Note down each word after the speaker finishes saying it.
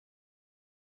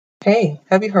Hey,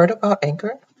 have you heard about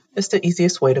Anchor? It's the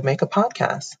easiest way to make a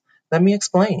podcast. Let me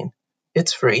explain.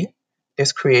 It's free.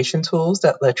 There's creation tools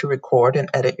that let you record and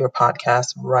edit your podcast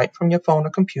right from your phone or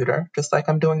computer, just like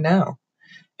I'm doing now.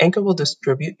 Anchor will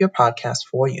distribute your podcast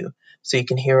for you, so you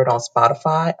can hear it on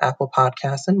Spotify, Apple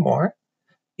Podcasts, and more.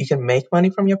 You can make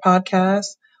money from your podcast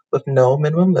with no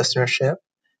minimum listenership,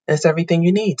 and it's everything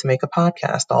you need to make a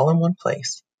podcast all in one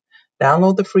place.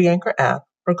 Download the free Anchor app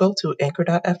or go to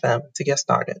anchor.fm to get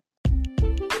started.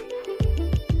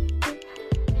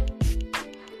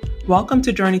 Welcome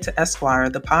to Journey to Esquire,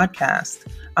 the podcast.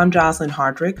 I'm Jocelyn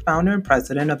Hardrick, founder and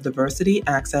president of Diversity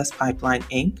Access Pipeline,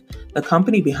 Inc., the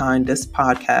company behind this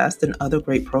podcast and other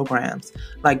great programs,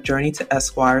 like Journey to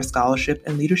Esquire Scholarship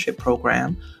and Leadership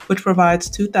Program, which provides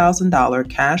 $2,000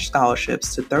 cash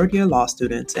scholarships to third-year law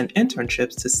students and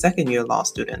internships to second-year law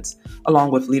students, along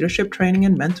with leadership training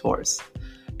and mentors.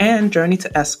 And Journey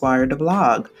to Esquire, the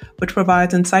blog, which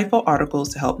provides insightful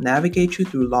articles to help navigate you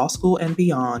through law school and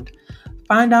beyond.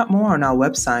 Find out more on our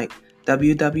website,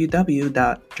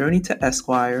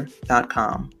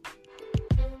 www.journeytoesquire.com.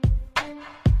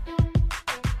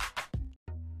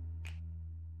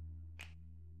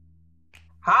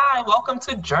 Hi, welcome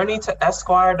to Journey to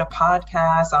Esquire, the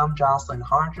podcast. I'm Jocelyn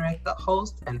Hardrick, the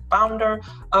host and founder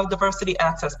of Diversity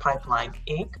Access Pipeline,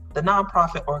 Inc., the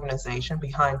nonprofit organization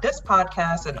behind this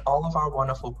podcast and all of our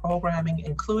wonderful programming,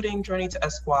 including Journey to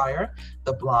Esquire,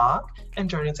 the blog, and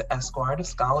Journey to Esquire, the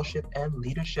scholarship and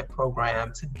leadership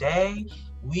program. Today,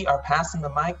 we are passing the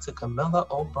mic to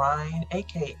Kamilah O'Brien,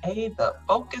 aka the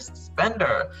Focused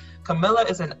Spender. Kamilah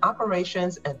is an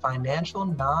operations and financial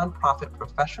nonprofit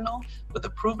professional with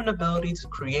a proven ability to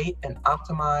create and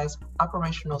optimize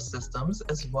operational systems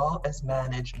as well as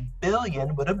manage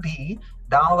billion with a B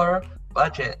dollar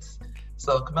budgets.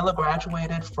 So Kamilah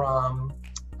graduated from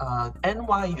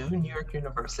NYU, New York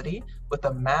University, with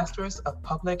a Master's of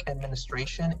Public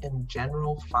Administration in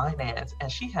General Finance,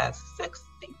 and she has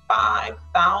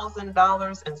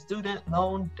 $65,000 in student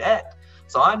loan debt.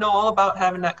 So I know all about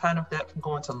having that kind of debt from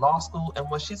going to law school, and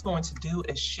what she's going to do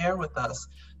is share with us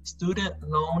student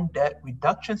loan debt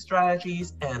reduction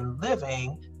strategies and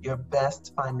living your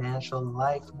best financial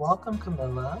life. Welcome,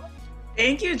 Kamilah.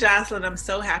 Thank you, Jocelyn. I'm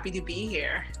so happy to be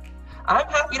here. I'm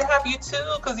happy to have you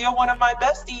too, because you're one of my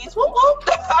besties. Whoop, whoop.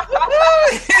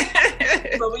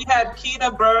 So we had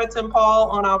Keita Burton Paul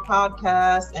on our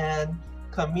podcast, and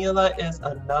Kamilah is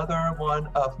another one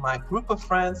of my group of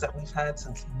friends that we've had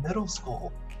since middle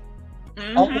school.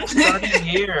 Almost 30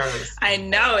 years. I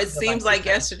know, it seems like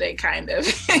yesterday, kind of.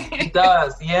 It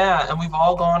does, yeah. And we've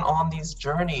all gone on these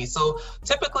journeys. So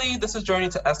typically, this is Journey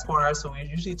to Esquire, so we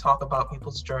usually talk about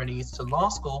people's journeys to law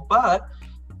school, but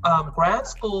grad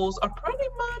schools are pretty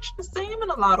much the same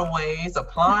in a lot of ways.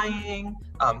 Applying,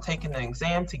 taking an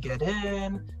exam to get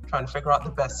in, trying to figure out the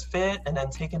best fit, and then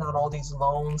taking out all these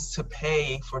loans to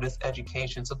pay for this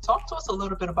education. So talk to us a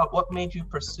little bit about what made you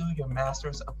pursue your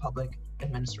Master's of Public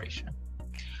Administration.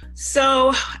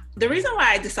 So the reason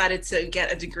why I decided to get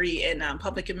a degree in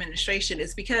public administration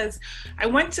is because I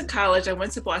went to college, I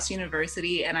went to Boston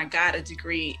University, and I got a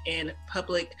degree in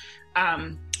public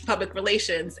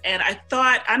relations. And I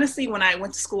thought, honestly, when I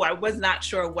went to school, I was not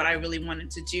sure what I really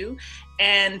wanted to do.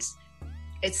 And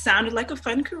it sounded like a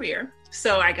fun career.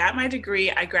 So I got my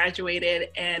degree, I graduated,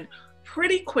 and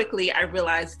pretty quickly I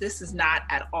realized this is not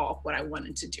at all what I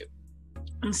wanted to do.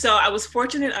 And so I was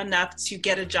fortunate enough to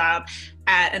get a job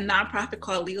at a nonprofit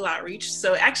called Legal Outreach.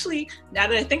 So actually, now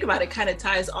that I think about it, kind of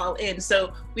ties all in.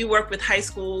 So we work with high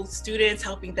school students,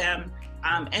 helping them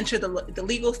enter the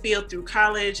legal field through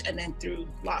college and then through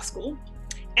law school.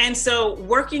 And so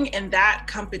working in that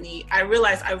company, I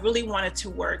realized I really wanted to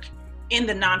work in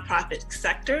the nonprofit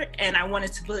sector, and I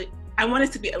wanted to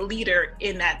be a leader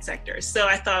in that sector. So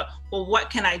I thought, well,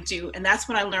 what can I do? And that's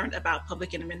when I learned about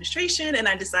public administration. And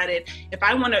I decided if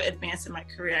I want to advance in my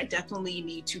career, I definitely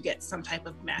need to get some type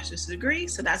of master's degree.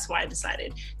 So that's why I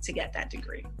decided to get that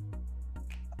degree.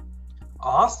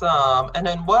 Awesome. And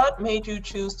then what made you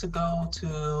choose to go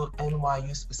to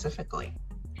NYU specifically?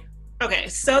 Okay,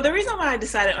 so the reason why I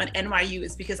decided on NYU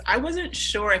is because I wasn't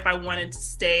sure if I wanted to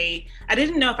stay. I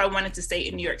didn't know if I wanted to stay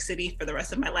in New York City for the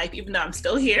rest of my life, even though I'm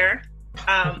still here.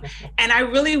 And I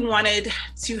really wanted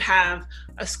to have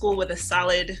a school with a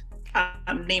solid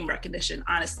name recognition,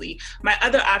 honestly. My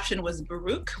other option was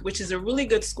Baruch, which is a really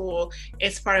good school.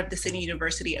 It's part of the City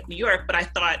University of New York, but I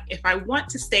thought if I want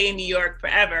to stay in New York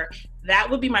forever, that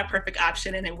would be my perfect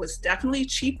option, and it was definitely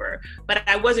cheaper, but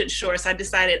I wasn't sure. So I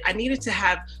decided I needed to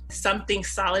have something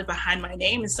solid behind my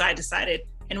name, and so I decided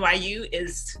NYU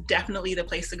is definitely the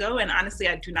place to go. And honestly,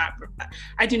 I do not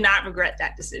regret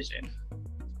that decision.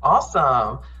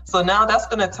 Awesome. So now that's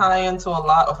going to tie into a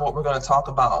lot of what we're going to talk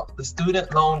about, the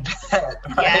student loan debt,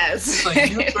 right? Yes. So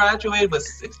you graduated with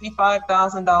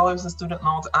 $65,000 in student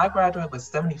loans. I graduated with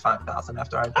 $75,000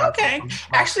 after I graduated. Okay.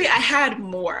 Actually, I had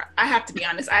more. I have to be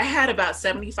honest. I had about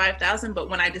 $75,000, but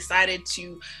when I decided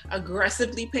to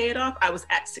aggressively pay it off, I was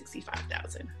at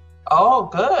 $65,000. Oh,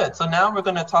 good. So now we're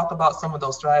going to talk about some of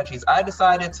those strategies. I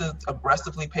decided to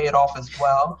aggressively pay it off as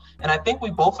well. And I think we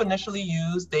both initially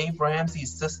used Dave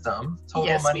Ramsey's system,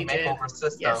 Total Money Makeover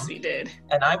system. Yes, we did.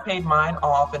 And I paid mine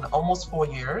off in almost 4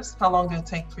 years. How long did it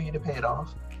take for you to pay it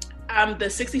off? The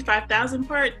 $65,000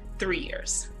 part, 3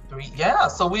 years. Yeah.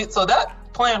 So that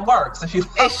plan works. If you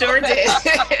It sure did.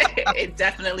 It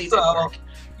definitely did work.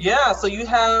 Yeah, so you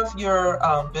have your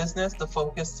business, the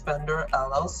Focused Spender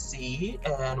LLC,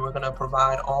 and we're going to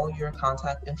provide all your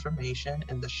contact information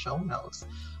in the show notes.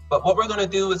 But what we're going to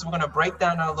do is we're going to break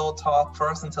down our little talk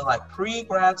first into like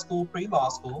pre-grad school, pre-law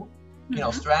school,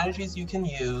 strategies you can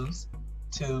use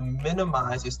to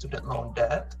minimize your student loan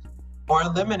debt or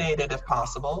eliminate it if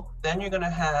possible. Then you're going to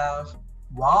have,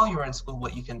 while you're in school,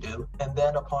 what you can do, and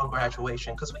then upon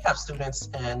graduation, because we have students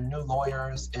and new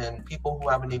lawyers and people who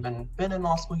haven't even been in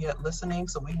law school yet listening,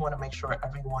 so we want to make sure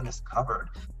everyone is covered.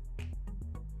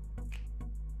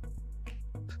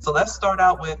 So let's start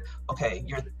out with, okay,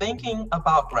 you're thinking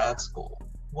about grad school.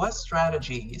 What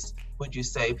strategies would you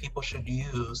say people should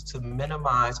use to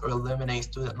minimize or eliminate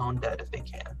student loan debt if they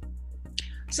can?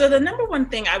 So the number one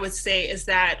thing I would say is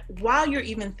that while you're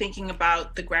even thinking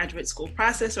about the graduate school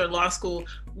process or law school,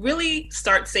 really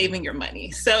start saving your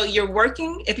money. So you're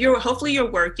working, hopefully you're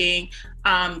working,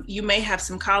 you may have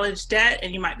some college debt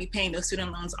and you might be paying those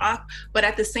student loans off, but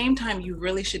at the same time, you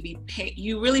really should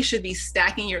be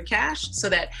stacking your cash so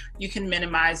that you can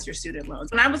minimize your student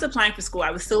loans. When I was applying for school,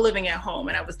 I was still living at home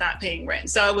and I was not paying rent.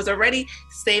 So I was already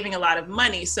saving a lot of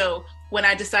money. So when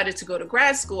I decided to go to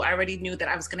grad school, I already knew that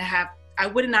I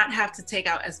would not have to take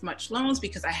out as much loans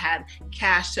because I had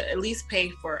cash to at least pay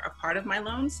for a part of my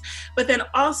loans. But then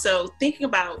also thinking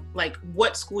about like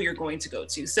what school you're going to go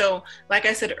to. So like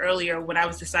I said earlier, when I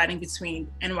was deciding between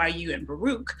NYU and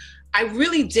Baruch, I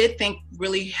really did think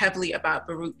really heavily about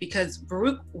Baruch because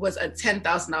Baruch was a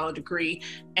 $10,000 degree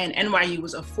and NYU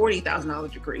was a $40,000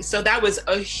 degree. So that was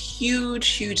a huge,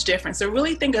 huge difference. So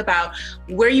really think about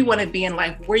where you want to be in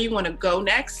life, where you want to go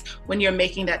next when you're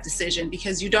making that decision,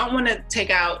 because you don't want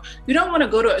to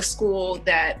go to a school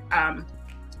that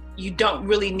you don't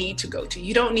really need to go to.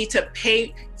 You don't need to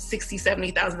pay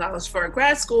 $60,000, $70,000 for a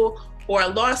grad school or a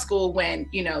law school when,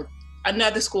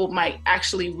 another school might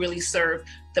actually really serve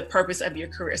the purpose of your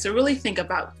career. So really think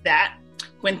about that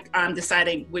when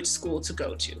deciding which school to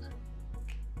go to.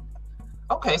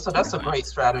 Okay, so that's a great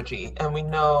strategy. And we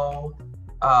know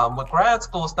with grad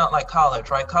school, it's not like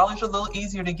college, right? College is a little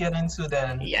easier to get into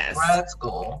than grad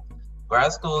school.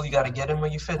 Grad school, you got to get in where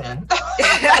you fit in. Got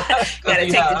to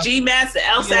take the GMATs, the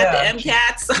LSAT, the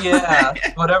MCATs. Yeah,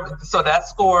 whatever. So that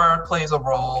score plays a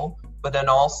role, but then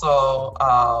also,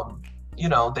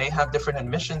 they have different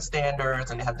admission standards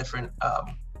and they have different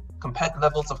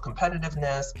levels of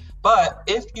competitiveness. But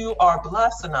if you are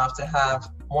blessed enough to have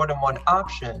more than one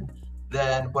option,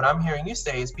 then what I'm hearing you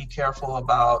say is be careful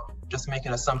about just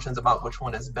making assumptions about which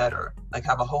one is better. Like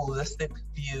have a holistic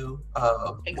view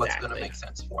of what's going to make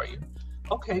sense for you.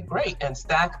 Okay, great. And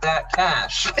stack that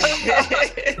cash.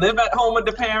 Live at home with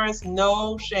the parents,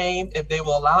 no shame if they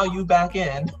will allow you back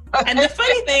in. And the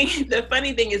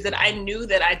funny thing is that I knew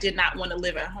that I did not want to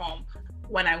live at home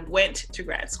when I went to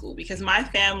grad school because my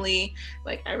family,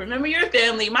 like I remember your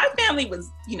family, my family was,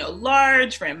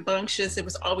 large, rambunctious. There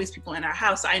was always people in our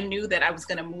house. I knew that I was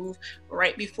going to move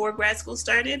right before grad school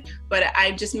started, but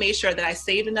I just made sure that I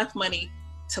saved enough money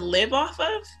to live off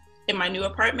of in my new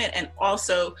apartment and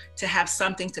also to have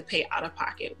something to pay out of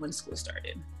pocket when school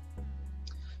started.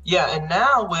 Yeah, and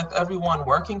now with everyone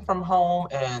working from home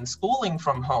and schooling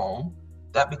from home,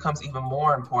 that becomes even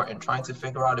more important, trying to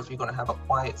figure out if you're going to have a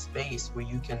quiet space where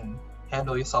you can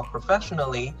handle yourself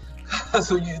professionally.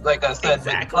 So like I said,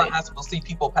 in class, we'll see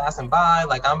people passing by,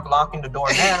 like I'm blocking the door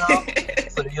now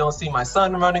so that you don't see my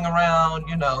son running around,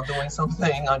 doing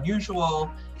something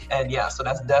unusual. And yeah, so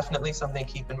that's definitely something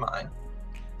to keep in mind.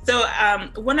 So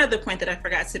one other point that I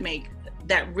forgot to make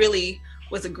that really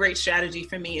was a great strategy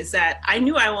for me is that I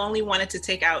knew I only wanted to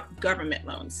take out government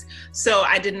loans. So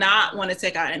I did not want to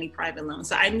take out any private loans.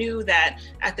 So I knew that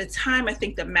at the time, I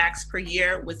think the max per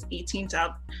year was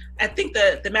 $18,000. I think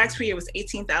the max per year was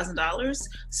 $18,000.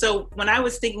 So when I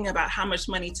was thinking about how much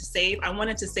money to save, I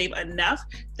wanted to save enough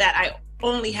that I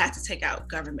only had to take out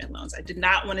government loans. I did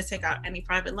not want to take out any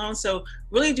private loans. So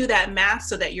really do that math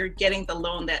so that you're getting the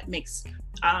loan that makes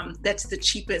that's the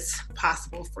cheapest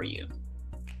possible for you.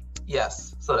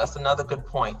 Yes, so that's another good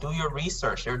point. Do your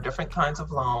research. There are different kinds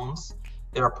of loans.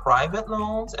 There are private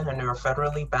loans and then there are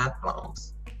federally backed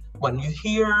loans. When you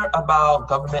hear about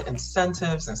government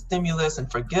incentives and stimulus and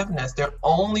forgiveness, they're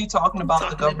only talking about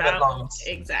the government loans.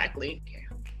 Exactly.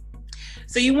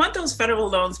 So you want those federal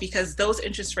loans because those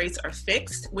interest rates are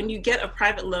fixed. When you get a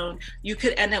private loan, you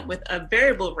could end up with a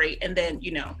variable rate, and then,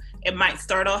 it might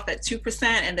start off at 2%,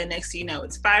 and then next thing you know,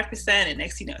 it's 5%, and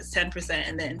next thing you know, it's 10%,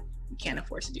 and then you can't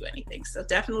afford to do anything. So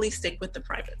definitely stick with the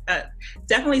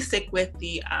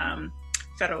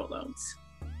federal loans.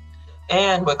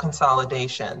 And with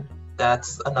consolidation,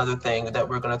 that's another thing that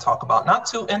we're going to talk about. Not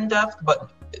too in-depth, but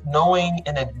knowing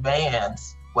in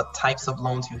advance what types of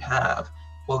loans you have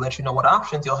will let you know what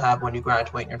options you'll have when you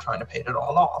graduate and you're trying to pay it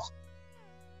all off.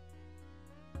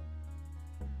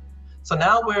 So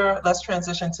now let's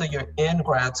transition to you're in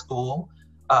grad school.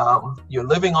 You're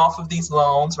living off of these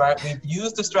loans, right? We've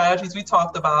used the strategies we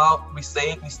talked about. We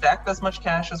stacked as much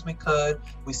cash as we could.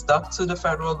 We stuck to the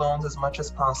federal loans as much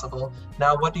as possible.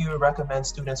 Now, what do you recommend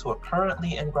students who are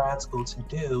currently in grad school to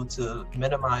do to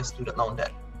minimize student loan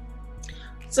debt?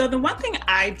 So the one thing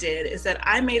I did is that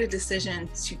I made a decision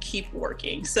to keep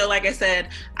working. So like I said,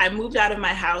 I moved out of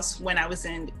my house right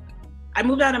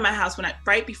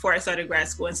before I started grad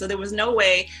school. And so there was no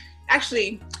way,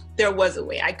 actually, there was a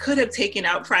way. I could have taken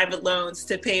out private loans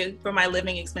to pay for my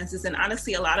living expenses. And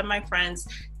honestly, a lot of my friends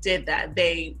did that.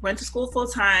 They went to school full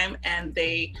time and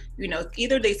they,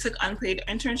 either they took unpaid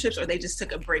internships or they just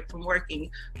took a break from working.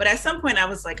 But at some point I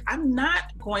was like, I'm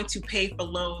not going to pay for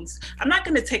loans. I'm not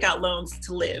going to take out loans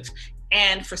to live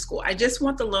and for school. I just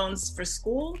want the loans for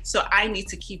school, so I need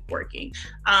to keep working.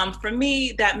 For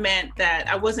me, that meant that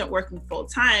I wasn't working full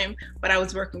time, but I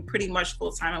was working pretty much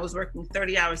full time. I was working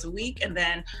 30 hours a week, and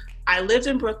then I lived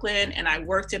in Brooklyn and I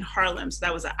worked in Harlem, so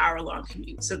that was an hour-long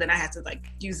commute. So then I had to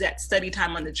use that study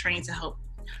time on the train to help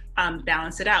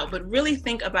balance it out. But really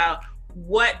think about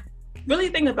what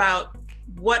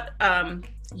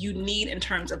you need in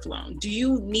terms of loan. Do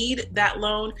you need that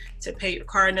loan to pay your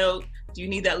car note? Do you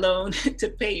need that loan to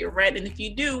pay your rent? And if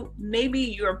you do, maybe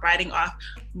you're biting off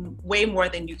way more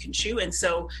than you can chew. And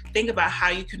so think about how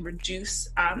you can reduce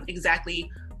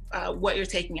exactly what you're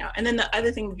taking out. And then the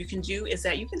other thing you can do is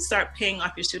that you can start paying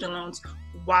off your student loans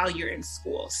while you're in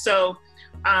school. So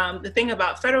the thing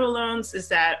about federal loans is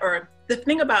that, or the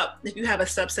thing about if you have a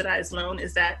subsidized loan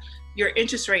is that your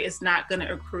interest rate is not going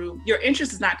to accrue. Your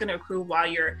interest is not going to accrue while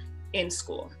you're in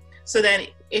school. So then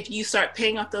if you start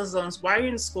paying off those loans while you're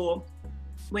in school,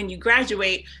 when you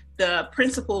graduate, the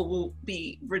principal will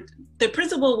be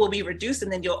reduced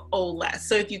and then you'll owe less.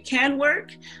 So if you can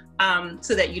work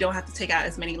so that you don't have to take out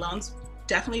as many loans,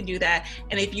 definitely do that.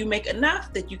 And if you make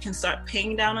enough that you can start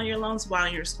paying down on your loans while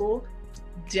you're in school,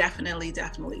 definitely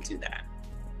do that.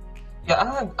 Yeah, I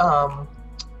had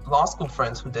law school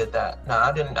friends who did that. No,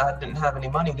 I didn't have any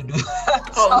money to do that.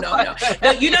 Oh, no.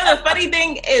 Now, the funny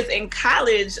thing is in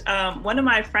college, one of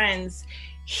my friends,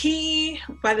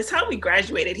 by the time we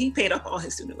graduated, he paid off all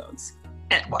his student loans.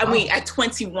 Wow. At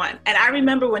 21. And I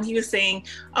remember when he was saying,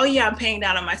 oh yeah, I'm paying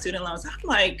down on my student loans. I'm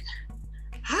like,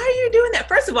 how are you doing that?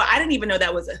 First of all, I didn't even know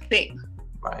that was a thing.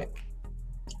 Right.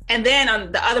 And then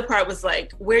on the other part was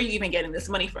like, where are you even getting this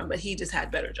money from? But he just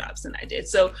had better jobs than I did.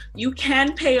 So you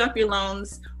can pay off your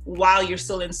loans while you're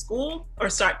still in school, or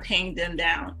start paying them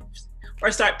down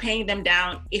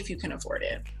if you can afford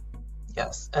it.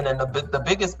 Yes. And then the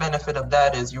biggest benefit of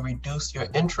that is you reduce your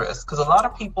interest, because a lot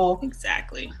of people,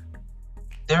 exactly,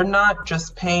 they're not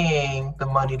just paying the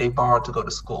money they borrowed to go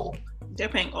to school. They're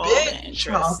paying all the interest.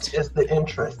 Chunk is the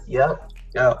interest. Yep.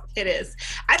 It is.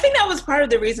 I think that was part of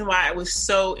the reason why I was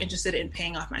so interested in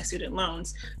paying off my student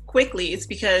loans quickly. It's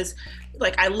because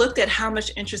I looked at how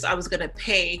much interest I was going to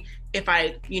pay if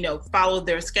I, followed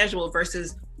their schedule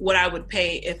versus what I would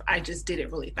pay if I just did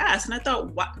it really fast. And I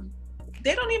thought, what?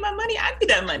 They don't need my money. I need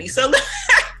that money. So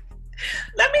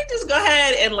let me just go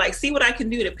ahead and see what I can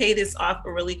do to pay this off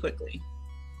really quickly.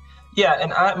 Yeah.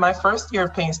 And my first year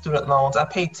of paying student loans, I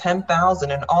paid $10,000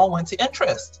 and all went to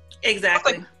interest.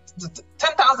 Exactly.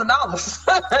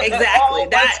 $10,000. Exactly.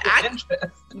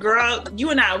 Girl, you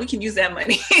and I, we can use that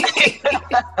money.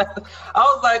 I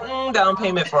was like, down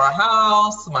payment for a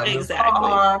house, my new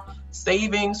car,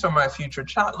 savings for my future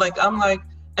child.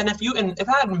 And if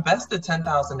I had invested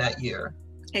 $10,000 that year,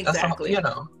 exactly,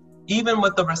 even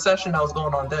with the recession that was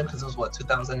going on then, because it was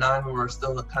 2009, we were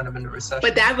still kind of in the recession.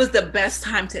 But that was the best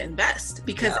time to invest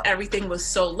because everything was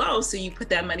so low. So you put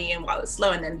that money in while it's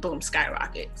low, and then boom,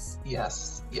 skyrockets.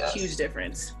 Yes. Huge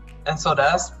difference. And so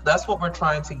that's what we're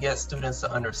trying to get students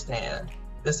to understand.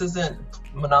 This isn't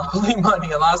monopoly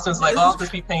money. A lot of students like, oh, I'll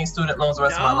just be paying student loans the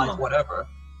rest of my life, whatever.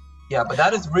 Yeah, but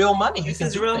that is real money. This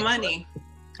is real money.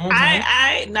 Mm-hmm.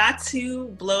 I not to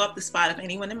blow up the spot of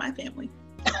anyone in my family,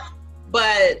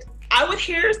 but I would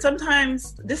hear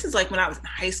sometimes, this is like when I was in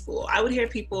high school, I would hear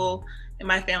people in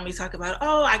my family talk about,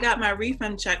 oh, I got my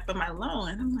refund check for my loan.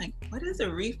 And I'm like, what is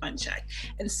a refund check?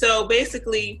 And so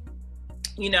basically,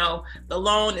 you know, the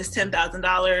loan is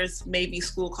 $10,000, maybe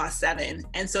school costs $7,000.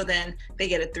 And so then they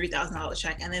get a $3,000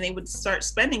 check, and then they would start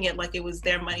spending it like it was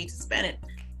their money to spend it,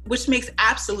 which makes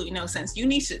absolutely no sense. You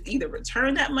need to either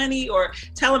return that money or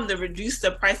tell them to reduce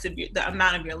the price of the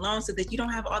amount of your loan so that you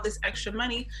don't have all this extra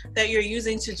money that you're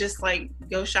using to just like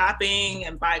go shopping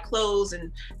and buy clothes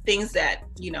and things that,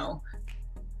 you know,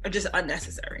 are just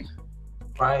unnecessary.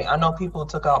 Right. I know people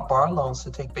took out bar loans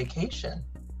to take vacation.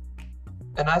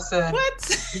 And I said, what?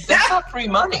 That's not free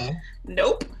money.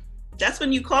 Nope. That's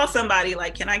when you call somebody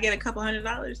like, can I get a couple $100,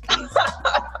 please?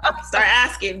 Start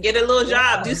asking, get a little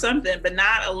job, do something, but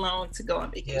not a loan to go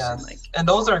on vacation. Yes. Like, and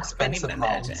those are expensive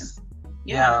loans.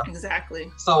 Yeah, exactly.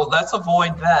 So let's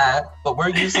avoid that, but we're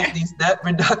using these debt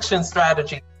reduction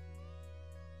strategies.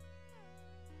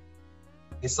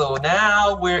 So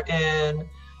now we're in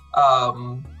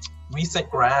recent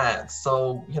grads.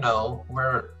 So, you know,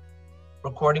 we're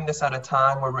recording this at a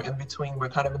time where we're in between, we're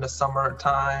kind of in the summer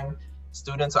time.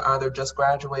 Students are either just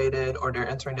graduated or they're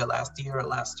entering their last year or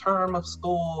last term of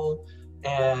school.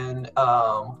 And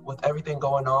with everything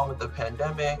going on with the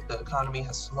pandemic, the economy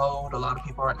has slowed. A lot of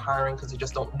people aren't hiring because they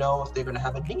just don't know if they're going to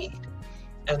have a need.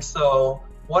 And so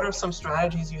what are some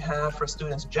strategies you have for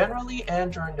students generally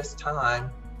and during this time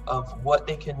of what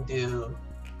they can do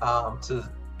to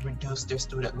reduce their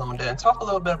student loan debt? And talk a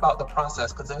little bit about the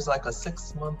process, because there's like a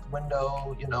 6-month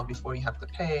window, you know, before you have to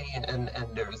pay, and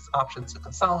there's options to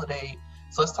consolidate.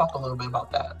 So let's talk a little bit about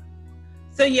that.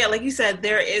 So yeah, like you said,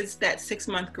 there is that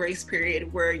 6-month grace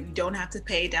period where you don't have to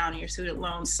pay down your student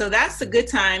loans. So that's a good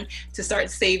time to start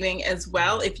saving as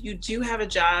well. If you do have a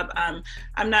job,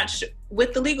 I'm not sure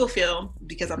with the legal field,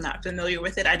 because I'm not familiar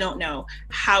with it. I don't know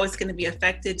how it's going to be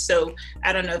affected. So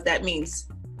I don't know if that means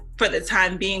for the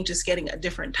time being, just getting a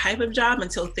different type of job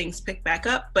until things pick back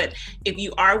up. But if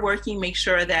you are working, make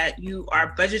sure that you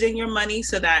are budgeting your money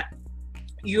so that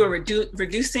you are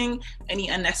reducing any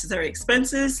unnecessary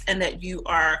expenses and that you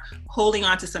are holding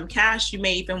on to some cash. You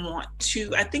may even want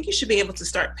to, I think you should be able to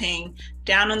start paying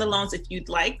down on the loans if you'd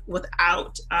like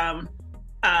without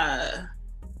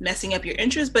messing up your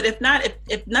interest. But if not,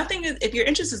 if your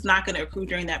interest is not going to accrue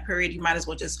during that period, you might as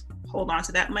well just hold on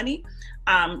to that money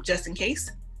just in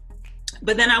case.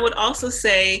 But then I would also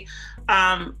say,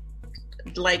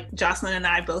 like Jocelyn and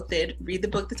I both did, read the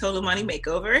book, The Total Money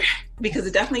Makeover, because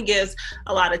it definitely gives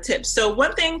a lot of tips. So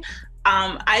one thing,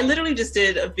 I literally just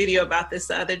did a video about this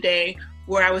the other day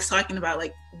where I was talking about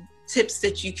like tips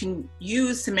that you can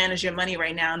use to manage your money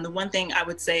right now. And the one thing I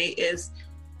would say is,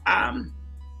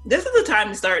 this is the time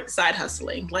to start side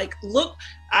hustling. Like, look,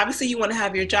 obviously you want to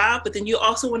have your job, but then you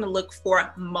also want to look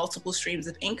for multiple streams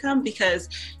of income, because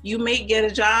you may get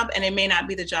a job and it may not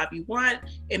be the job you want.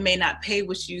 It may not pay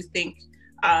what you think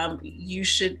you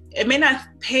should. It may not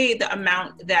pay the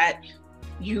amount that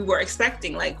you were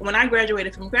expecting. Like when I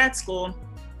graduated from grad school,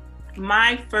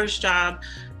 my first job,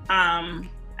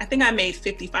 I think I made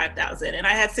 $55,000 and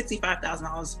I had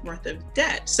 $65,000 worth of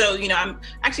debt. So, you know, I'm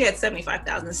actually had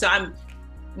 $75,000. So I'm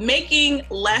making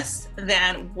less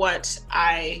than what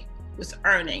I was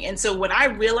earning. And so when I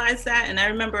realized that, and I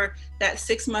remember that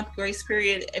 6-month grace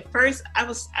period, at first I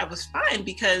was fine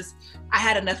because I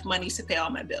had enough money to pay all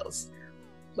my bills.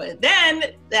 But then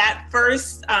that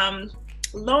first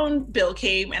loan bill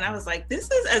came and I was like, this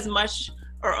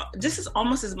is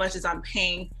almost as much as I'm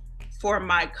paying for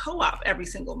my co-op every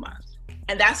single month.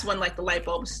 And that's when like the light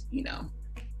bulbs, you know,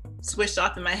 switched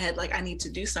off in my head, like I need to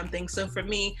do something. So for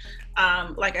me,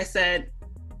 like I said,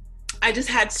 I just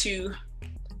had to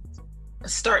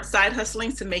start side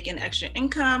hustling to make an extra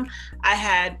income. I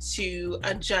had to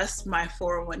adjust my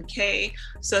 401k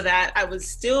so that I was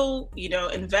still, you know,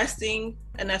 investing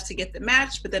enough to get the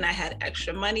match, but then I had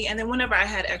extra money. And then whenever I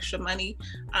had extra money,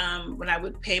 when I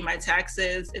would pay my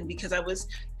taxes, and because I was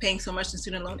paying so much in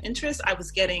student loan interest, I was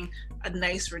getting a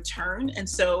nice return. And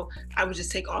so I would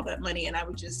just take all that money and I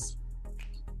would just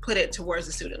put it towards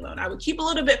the student loan. I would keep a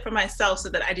little bit for myself so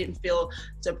that I didn't feel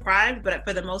deprived, but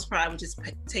for the most part, I would just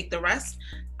take the rest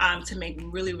to make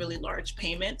really, really large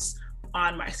payments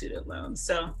on my student loan.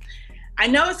 So I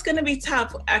know it's going to be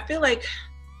tough. I feel like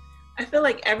I feel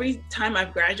like every time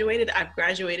I've graduated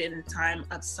in a time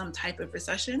of some type of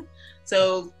recession.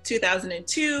 So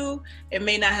 2002, it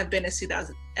may not have been as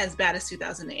bad as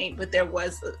 2008, but there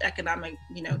was an economic,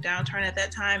 downturn at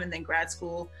that time. And then grad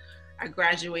school, I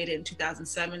graduated in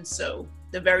 2007. So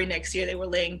the very next year they were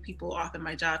laying people off in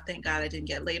my job. Thank God I didn't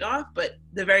get laid off, but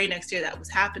the very next year that was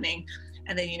happening.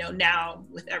 And then, now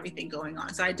with everything going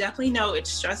on. So I definitely know it's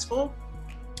stressful.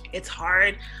 It's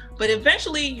hard, but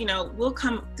eventually, we'll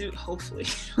come through, hopefully.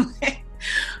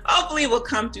 Hopefully we'll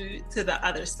come through to the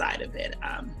other side of it.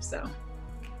 So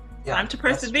time to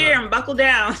persevere and buckle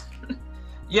down.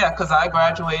 Yeah, because I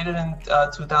graduated in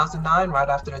 2009, right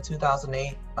after the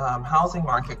 2008 housing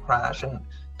market crash. And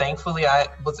thankfully, I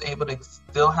was able to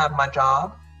still have my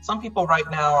job. Some people right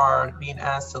now are being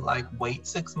asked to wait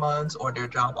 6 months, or their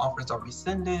job offers are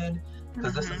rescinded,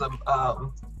 because this is a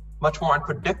much more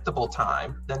unpredictable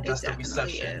time than just a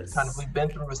recession. We've been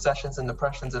through recessions and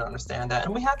depressions and understand that.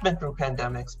 And we have been through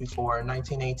pandemics before. In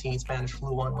 1918, Spanish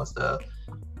flu one was the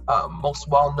most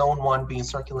well-known one being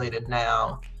circulated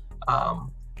now.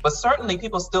 But certainly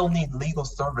people still need legal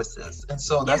services. And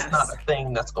so that's not a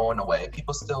thing that's going away.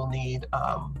 People still need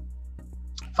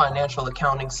financial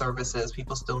accounting services.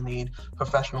 People still need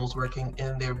professionals working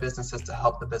in their businesses to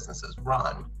help the businesses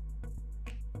run.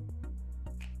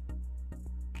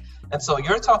 And so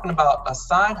you're talking about a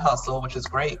side hustle, which is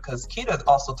great, because Keita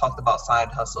also talked about side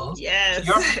hustles. Yes.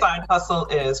 So your side hustle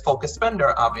is Focus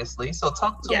Spender, obviously. So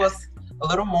talk to us a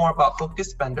little more about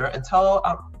Focus Spender, and tell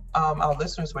our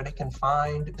listeners where they can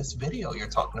find this video you're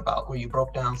talking about, where you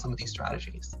broke down some of these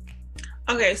strategies.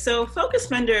 Okay, so Focus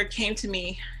Spender came to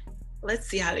me. Let's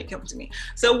see how they come to me.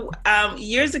 So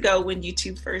years ago when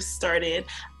YouTube first started,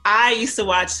 I used to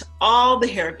watch all the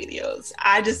hair videos.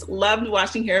 I just loved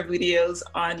watching hair videos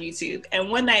on YouTube. And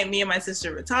one night, me and my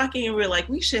sister were talking, and we were like,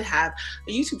 we should have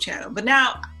a YouTube channel. But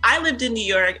now I lived in New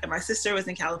York and my sister was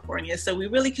in California, so we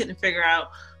really couldn't figure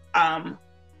out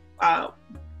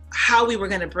how we were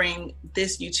going to bring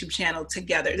this YouTube channel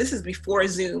together. This is before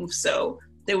Zoom, so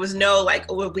there was no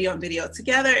we'll be on video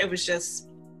together. It was just,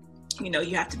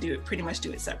 you have to pretty much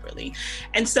do it separately.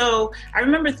 And so I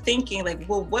remember thinking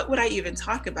well, what would I even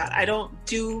talk about? I don't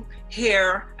do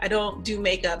hair, I don't do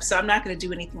makeup, so I'm not going to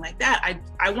do anything like that.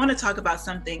 I want to talk about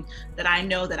something that I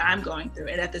know that I'm going through.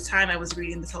 And at the time I was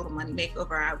reading The Total Money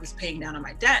Makeover, I was paying down on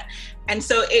my debt. And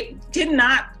so it did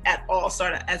not at all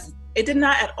start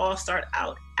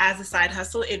out as a side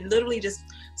hustle. It literally just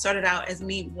started out as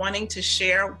me wanting to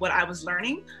share what I was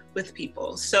learning with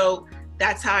people. So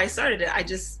that's how I started it. I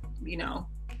just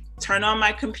turned on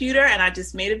my computer and I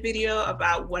just made a video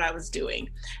about what I was doing.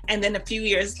 And then a few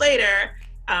years later,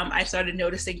 I started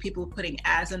noticing people putting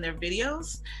ads in their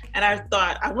videos. And I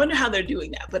thought, I wonder how they're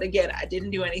doing that. But again, I didn't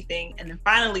do anything. And then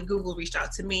finally, Google reached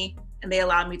out to me and they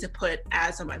allowed me to put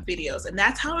ads on my videos. And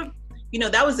that's how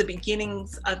that was the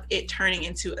beginnings of it turning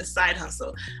into a side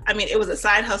hustle. I mean, it was a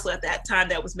side hustle at that time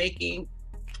that was making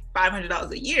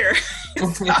 $500 a year.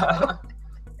 So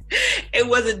it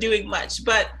wasn't doing much.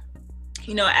 But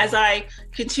as I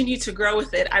continued to grow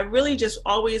with it, I really just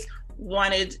always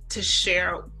wanted to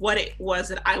share what it was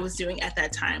that I was doing at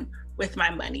that time with my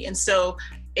money. And so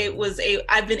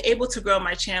I've been able to grow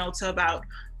my channel to about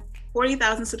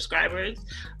 40,000 subscribers.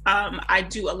 I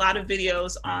do a lot of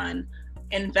videos on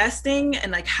investing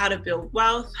and how to build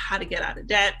wealth, how to get out of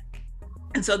debt.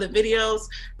 And so the videos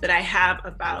that I have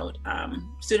about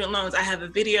student loans, I have a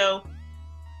video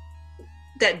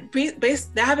that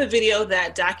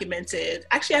documented,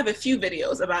 actually I have a few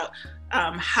videos about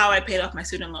how I paid off my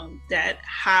student loan debt,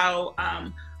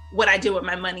 what I did with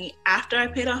my money after I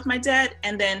paid off my debt,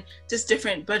 and then just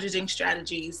different budgeting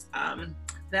strategies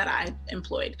that I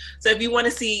employed. So if you want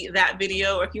to see that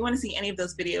video, or if you want to see any of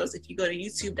those videos, if you go to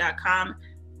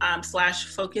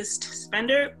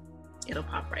youtube.com/focusedspender, it'll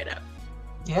pop right up.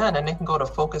 Yeah, and then they can go to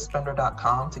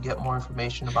focusspender.com to get more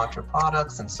information about your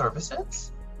products and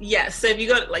services. Yes. So if you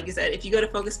go, like you said, if you go to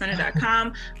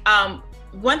focusspender.com,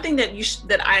 one thing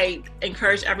that I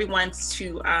encourage everyone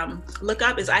to look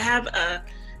up is I have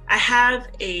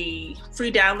a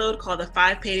free download called the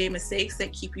 5 Payday Mistakes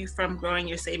that keep you from growing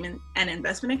your saving and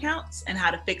investment accounts and how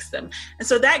to fix them. And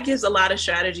so that gives a lot of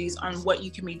strategies on what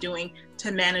you can be doing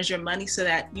to manage your money so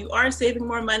that you are saving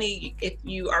more money. If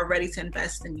you are ready to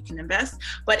invest, then you can invest.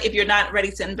 But if you're not ready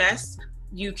to invest,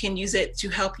 you can use it to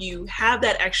help you have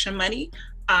that extra money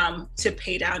to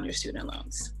pay down your student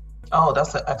loans. Oh,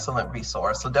 that's an excellent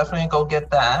resource. So definitely go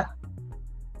get that.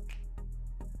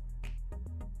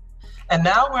 And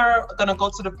now we're going to go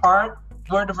to the part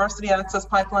where Diversity Access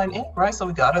Pipeline Inc., right? So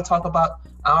we got to talk about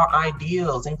our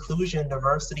ideals: inclusion,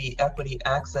 diversity, equity,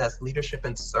 access, leadership,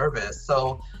 and service.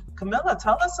 So Kamilah,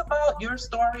 tell us about your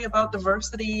story about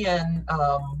diversity and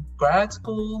grad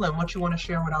school and what you want to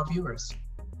share with our viewers.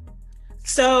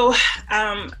 So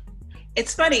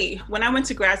it's funny, when I went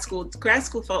to grad school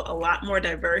felt a lot more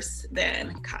diverse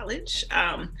than college.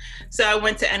 So I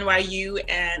went to NYU,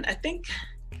 and I think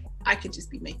I could just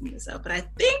be making this up, but I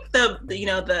think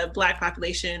the Black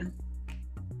population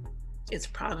is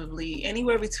probably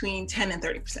anywhere between 10 and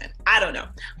 30%. I don't know.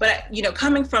 But,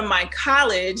 coming from my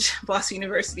college, Boston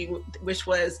University, which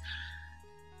was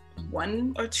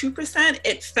 1 or 2%,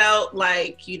 it felt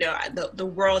like, the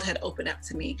world had opened up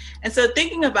to me. And so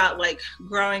thinking about like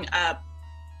growing up,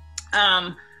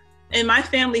 in my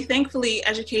family, thankfully,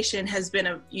 education has been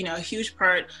a huge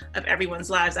part of everyone's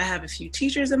lives. I have a few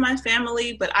teachers in my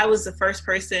family, but I was the first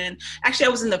person, actually I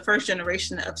was in the first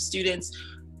generation of students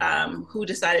who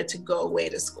decided to go away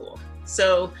to school.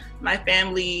 So my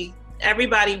family,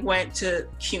 everybody went to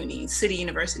CUNY, City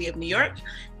University of New York.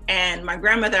 And my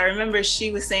grandmother, I remember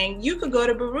she was saying, you could go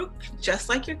to Baruch just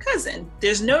like your cousin.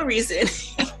 There's no reason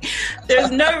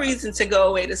to go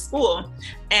away to school.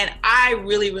 And I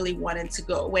really, really wanted to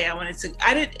go away.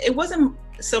 It wasn't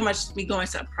so much me going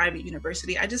to a private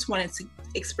university. I just wanted to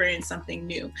experience something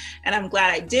new. And I'm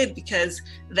glad I did, because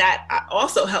that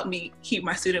also helped me keep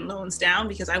my student loans down,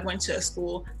 because I went to a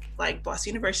school like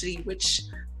Boston University, which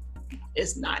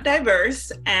is not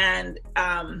diverse. And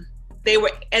but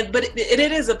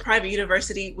it is a private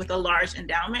university with a large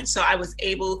endowment. So I was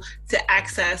able to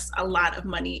access a lot of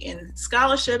money in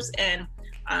scholarships and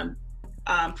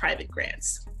private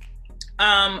grants.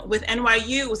 With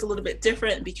NYU, it was a little bit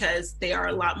different because they are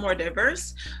a lot more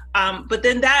diverse. But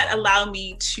then that allowed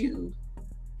me to,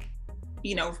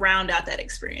 round out that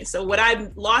experience. So what I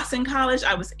lost in college,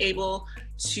 I was able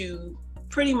to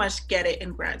pretty much get it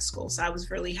in grad school. So I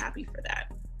was really happy for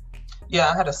that. Yeah,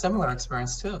 I had a similar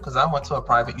experience too, because I went to a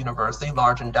private university,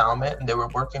 large endowment, and they were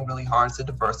working really hard to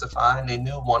diversify, and they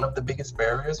knew one of the biggest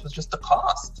barriers was just the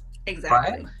cost.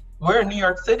 Exactly. Right? We're in New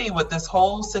York City with this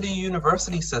whole city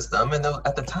university system, and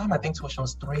at the time, I think tuition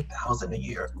was $3,000 a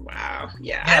year. Wow.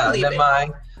 Yeah, I believe and then it.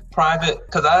 my private,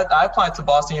 because I applied to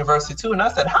Boston University too, and I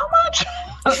said, how much?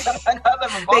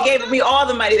 They gave me all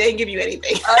the money. They didn't give you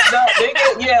anything.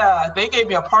 They gave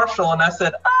me a partial, and I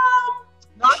said,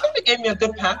 no, I think they gave me a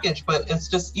good package, but it's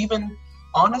just even,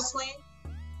 honestly,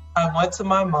 I went to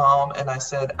my mom and I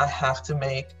said, I have to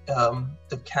make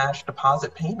the cash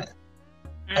deposit payment.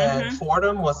 Mm-hmm. And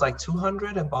Fordham was like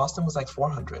 $200 and Boston was like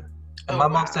 $400. And my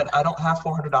mom said, I don't have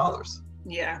 $400.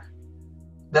 Yeah.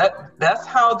 That's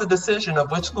how the decision of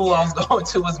which school I was going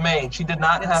to was made. She did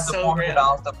not have the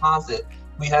 $400 deposit.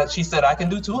 She said, I can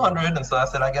do $200. And so I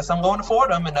said, I guess I'm going to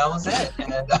Fordham. And that was it.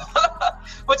 And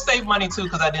which saved money too,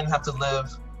 because I didn't have to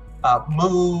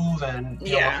move and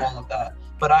deal with all of that.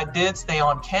 But I did stay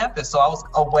on campus. So I was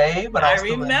away, but I was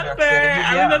still in New York City.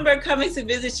 I remember coming to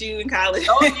visit you in college.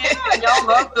 Oh yeah, y'all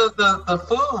love the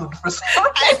food for some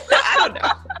reason. I don't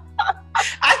know.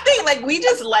 I think like we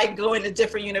just like going to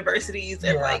different universities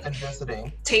and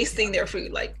visiting, tasting their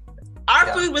food. Like our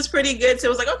food was pretty good, so it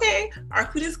was like, okay, our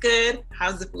food is good.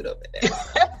 How's the food over there?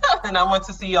 And I went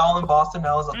to see y'all in Boston.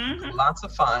 That was lots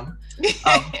of fun.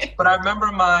 But I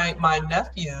remember my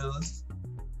nephews.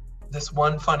 This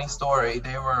one funny story.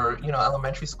 They were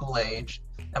elementary school age,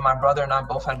 and my brother and I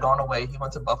both had gone away. He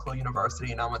went to Buffalo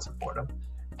University, and I went to Fordham.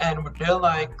 And they're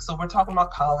like, so we're talking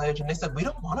about college, and they said we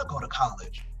don't want to go to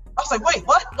college. I was like, wait,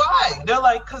 what? Why? They're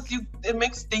like, because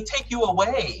they take you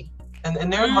away. And in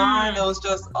their mind, it was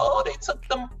just, they took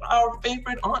our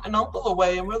favorite aunt and uncle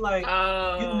away. And we're like,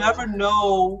 you never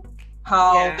know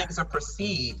how things are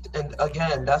perceived. And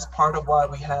again, that's part of why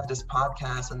we have this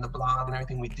podcast and the blog and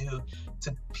everything we do,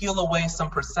 to peel away some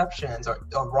perceptions or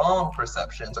wrong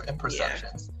perceptions or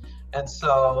imperceptions. Yeah. And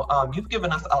so you've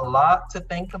given us a lot to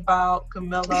think about,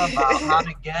 Kamilah, about how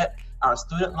to get our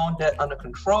student loan debt under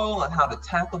control and how to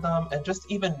tackle them, and just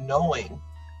even knowing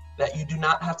that you do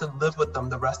not have to live with them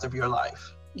the rest of your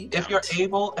life. If you're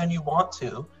able and you want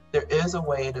to, there is a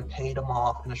way to pay them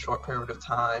off in a short period of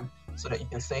time so that you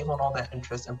can save on all that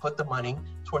interest and put the money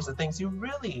towards the things you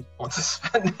really want to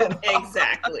spend it on.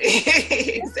 Exactly.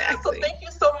 Exactly. So thank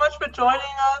you so much for joining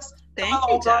us. Thank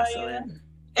you, Jocelyn.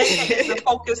 The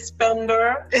Focus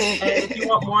Spender. And if you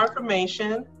want more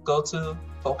information, go to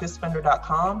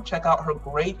focusspender.com. Check out her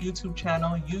great YouTube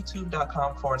channel,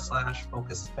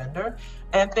 youtube.com/Focus Spender.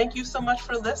 And thank you so much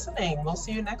for listening. We'll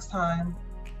see you next time.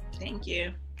 Thank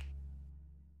you.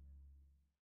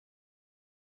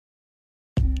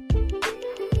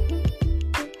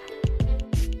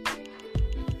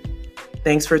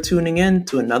 Thanks for tuning in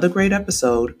to another great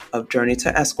episode of Journey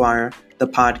to Esquire, the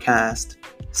podcast.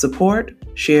 Support,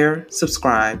 share,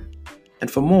 subscribe.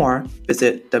 And for more,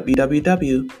 visit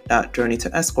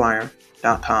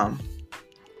www.journeytoesquire.com.